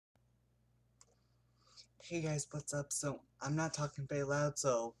Hey guys, what's up? So, I'm not talking very loud,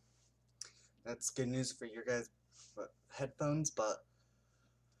 so that's good news for your guys' headphones, but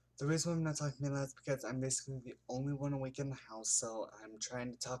the reason why I'm not talking very loud is because I'm basically the only one awake in the house, so I'm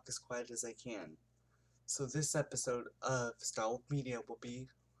trying to talk as quiet as I can. So, this episode of StarWolf Media will be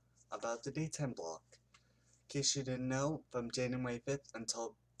about the daytime block. In case you didn't know, from January 5th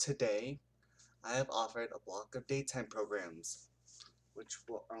until today, I have offered a block of daytime programs, which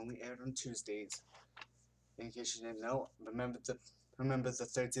will only air on Tuesdays. In case you didn't know, remember the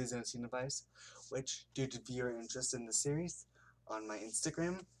third season of Teen Device, which, due to viewer interest in the series, on my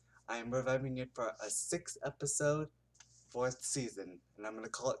Instagram, I am reviving it for a 6-episode fourth season, and I'm gonna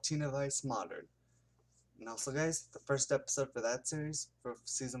call it Teen Device Modern. And also, guys, the first episode for that series, for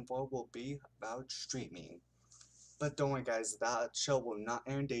season 4, will be about streaming. But don't worry, guys, that show will not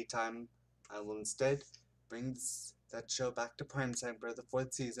air in daytime. I will instead bring that show back to primetime for the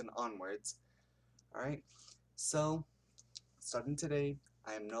fourth season onwards. Alright? So, starting today,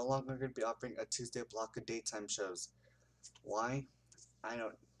 I am no longer going to be offering a Tuesday block of daytime shows. Why? I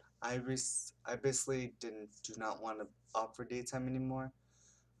don't. I basically do not want to offer daytime anymore.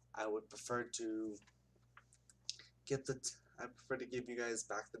 I would prefer to I prefer to give you guys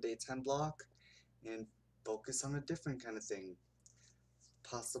back the daytime block and focus on a different kind of thing.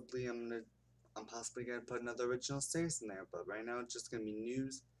 Possibly I'm possibly gonna put another original series in there, but right now it's just gonna be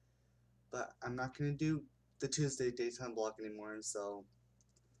news. But I'm not gonna do the Tuesday daytime block anymore, so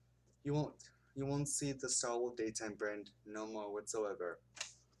You won't you won't see the StarWolf daytime brand no more whatsoever.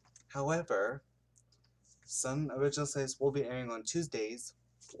 However, some original series will be airing on Tuesdays,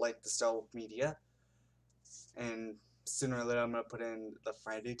 like the StarWolf Media, and sooner or later I'm gonna put in the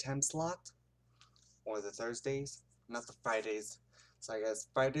Friday time slot or the Thursdays, not the Fridays. Sorry guys,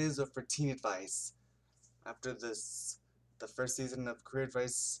 Fridays are for teen advice. After the first season of Career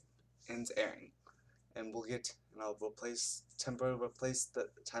Advice ends airing, and I'll temporarily replace the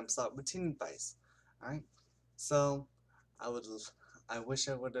time slot with teen advice. Alright? So, I would, I wish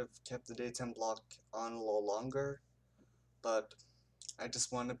I would have kept the daytime block on a little longer, but I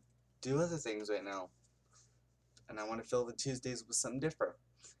just want to do other things right now, and I want to fill the Tuesdays with something different.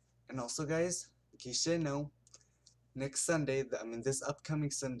 And also, guys, in case you didn't know, next Sunday, this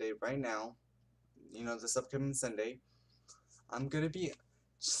upcoming Sunday, right now, this upcoming Sunday, I'm gonna be,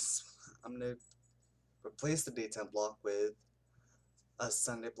 just, I'm gonna replace the daytime block with a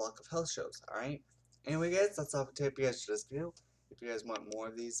Sunday block of health shows. All right. Anyway, guys, that's all for today. If you guys this video, if you guys want more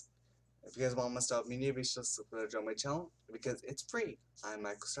of these. If you guys want my style media, be sure to subscribe to my channel because it's free. I'm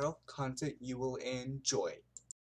Michael Starl, content you will enjoy.